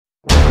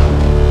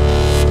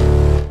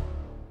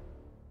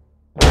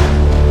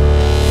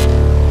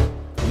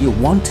You'll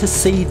want to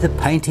see the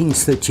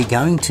paintings that you're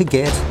going to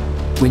get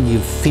when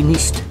you've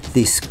finished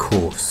this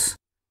course.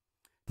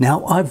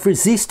 Now, I've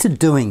resisted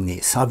doing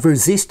this. I've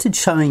resisted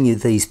showing you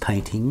these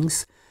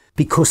paintings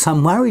because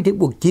I'm worried it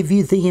will give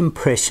you the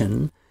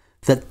impression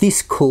that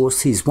this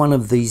course is one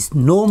of these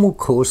normal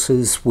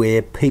courses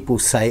where people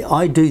say,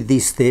 I do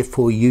this,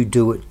 therefore you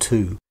do it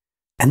too.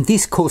 And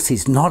this course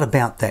is not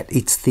about that.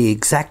 It's the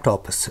exact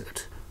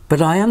opposite.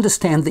 But I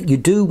understand that you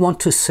do want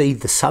to see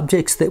the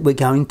subjects that we're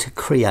going to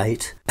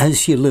create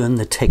as you learn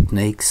the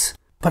techniques.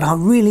 But I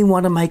really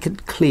want to make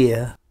it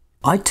clear,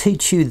 I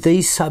teach you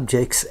these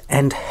subjects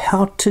and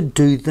how to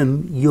do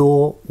them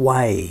your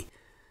way.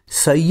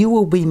 So you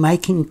will be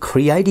making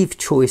creative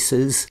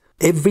choices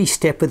every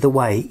step of the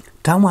way.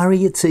 Don't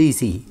worry, it's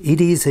easy. It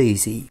is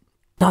easy.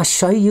 I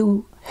show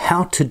you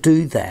how to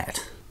do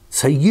that.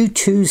 So you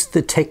choose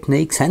the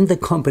techniques and the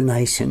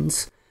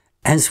combinations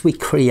as we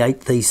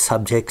create these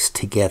subjects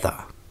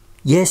together.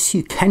 Yes,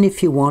 you can,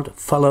 if you want,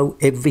 follow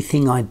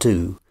everything I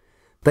do,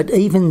 but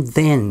even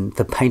then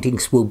the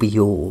paintings will be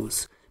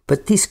yours.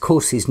 But this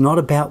course is not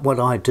about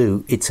what I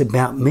do, it's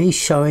about me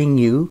showing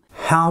you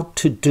how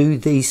to do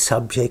these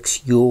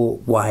subjects your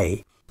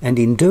way. And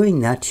in doing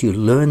that, you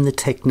learn the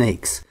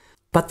techniques.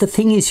 But the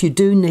thing is, you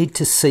do need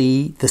to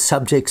see the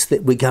subjects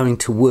that we're going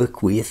to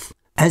work with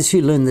as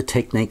you learn the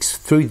techniques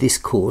through this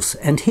course,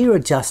 and here are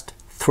just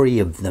 3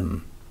 of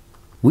them.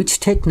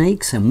 Which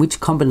techniques and which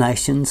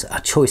combinations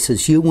are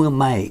choices you will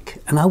make,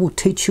 and I will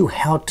teach you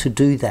how to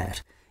do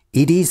that.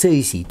 It is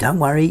easy, don't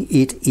worry,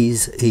 it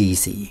is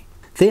easy.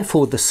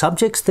 Therefore, the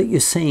subjects that you're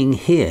seeing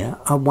here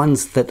are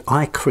ones that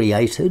I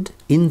created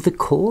in the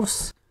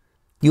course.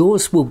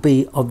 Yours will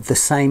be of the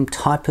same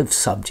type of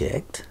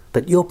subject,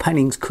 but your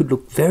paintings could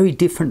look very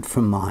different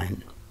from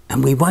mine,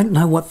 and we won't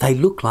know what they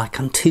look like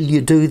until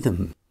you do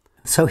them.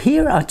 So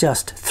here are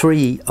just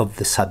 3 of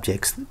the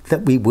subjects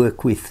that we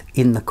work with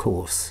in the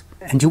course.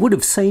 And you would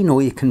have seen,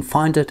 or you can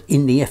find it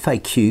in the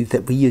FAQ,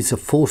 that we use a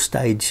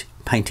 4-stage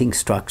painting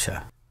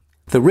structure.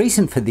 The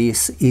reason for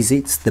this is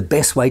it's the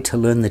best way to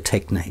learn the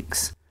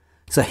techniques.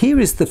 So here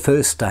is the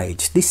first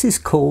stage. This is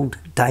called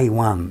day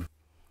 1.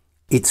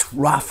 It's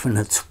rough and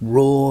it's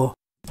raw.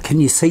 Can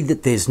you see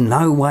that there's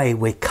no way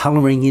we're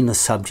colouring in a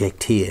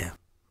subject here?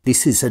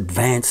 This is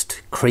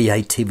advanced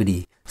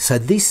creativity. So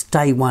this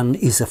day 1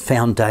 is a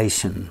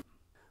foundation.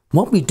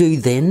 What we do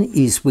then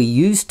is we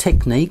use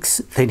techniques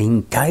that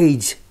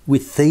engage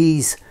with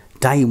these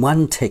day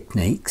 1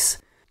 techniques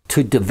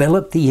to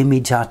develop the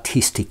image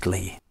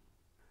artistically.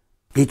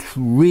 It's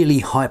really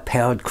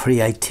high-powered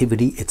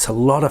creativity, it's a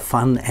lot of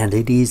fun, and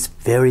it is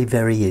very,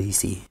 very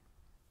easy.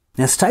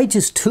 Now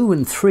stages 2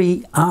 and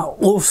 3 are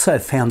also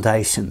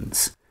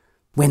foundations.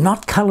 We're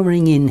not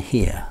colouring in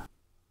here.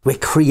 We're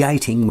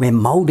creating, we're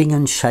moulding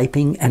and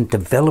shaping and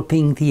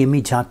developing the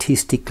image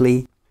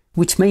artistically,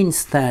 which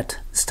means that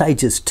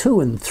stages 2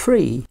 and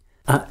 3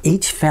 are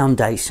each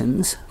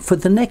foundations for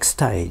the next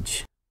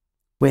stage.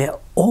 We're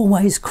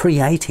always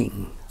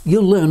creating.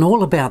 You'll learn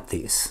all about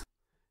this.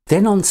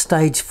 Then on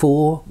stage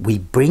 4, we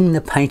bring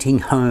the painting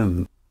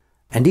home.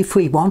 And if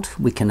we want,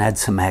 we can add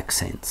some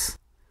accents.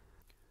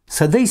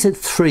 So these are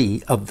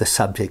 3 of the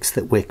subjects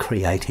that we're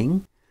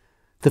creating.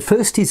 The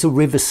first is a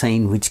river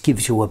scene, which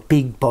gives you a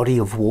big body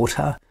of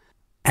water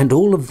and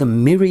all of the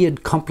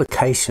myriad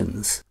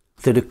complications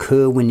that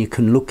occur when you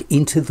can look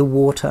into the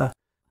water,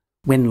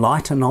 when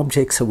light and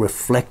objects are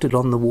reflected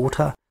on the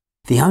water.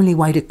 The only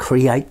way to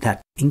create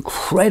that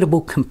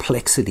incredible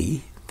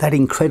complexity, that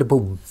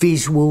incredible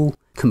visual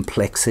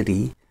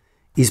complexity,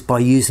 is by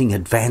using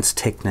advanced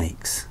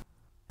techniques.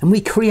 And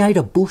we create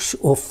a bush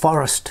or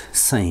forest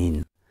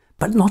scene,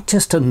 but not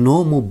just a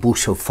normal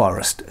bush or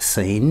forest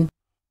scene.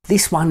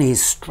 This one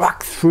is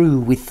struck through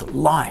with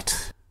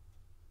light,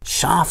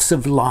 shafts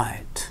of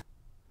light,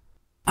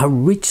 a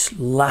rich,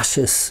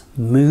 luscious,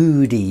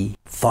 moody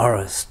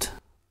forest.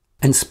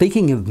 And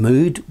speaking of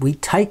mood, we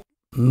take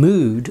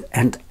mood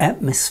and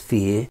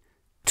atmosphere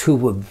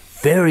to a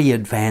very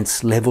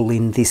advanced level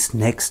in this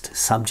next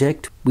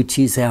subject, which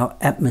is our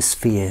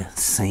atmosphere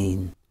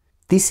scene.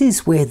 This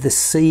is where the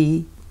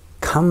sea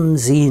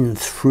comes in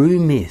through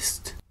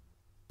mist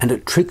and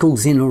it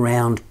trickles in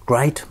around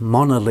great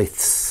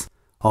monoliths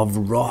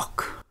of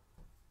rock.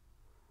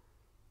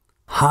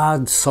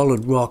 Hard,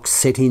 solid rock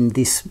set in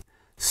this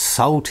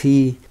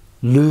salty,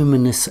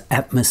 luminous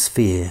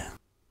atmosphere.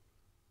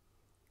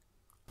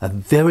 A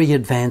very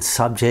advanced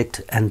subject,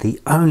 and the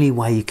only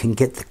way you can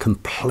get the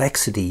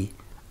complexity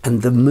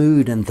and the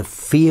mood and the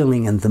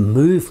feeling and the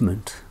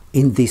movement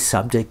in this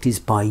subject is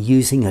by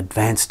using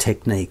advanced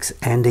techniques.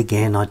 And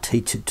again, I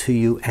teach it to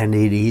you, and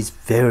it is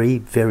very,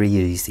 very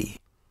easy.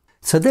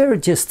 So there are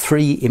just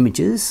 3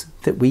 images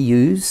that we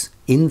use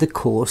in the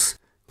course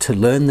to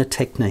learn the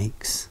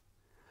techniques.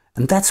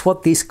 And that's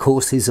what this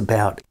course is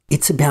about.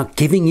 It's about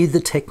giving you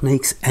the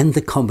techniques and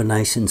the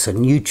combinations,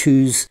 and you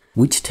choose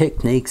which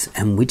techniques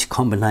and which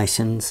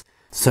combinations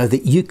so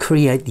that you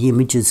create the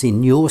images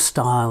in your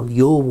style,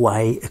 your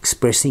way,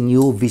 expressing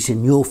your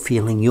vision, your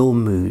feeling, your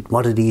mood,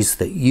 what it is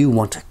that you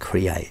want to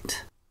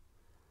create.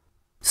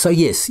 So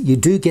yes, you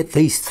do get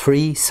these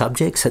 3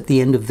 subjects at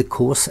the end of the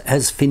course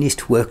as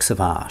finished works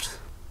of art.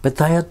 But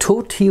they are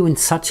taught to you in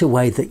such a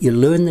way that you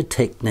learn the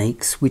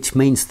techniques, which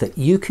means that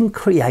you can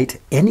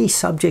create any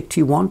subject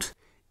you want,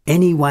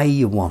 any way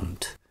you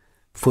want,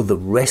 for the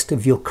rest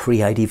of your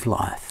creative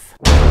life.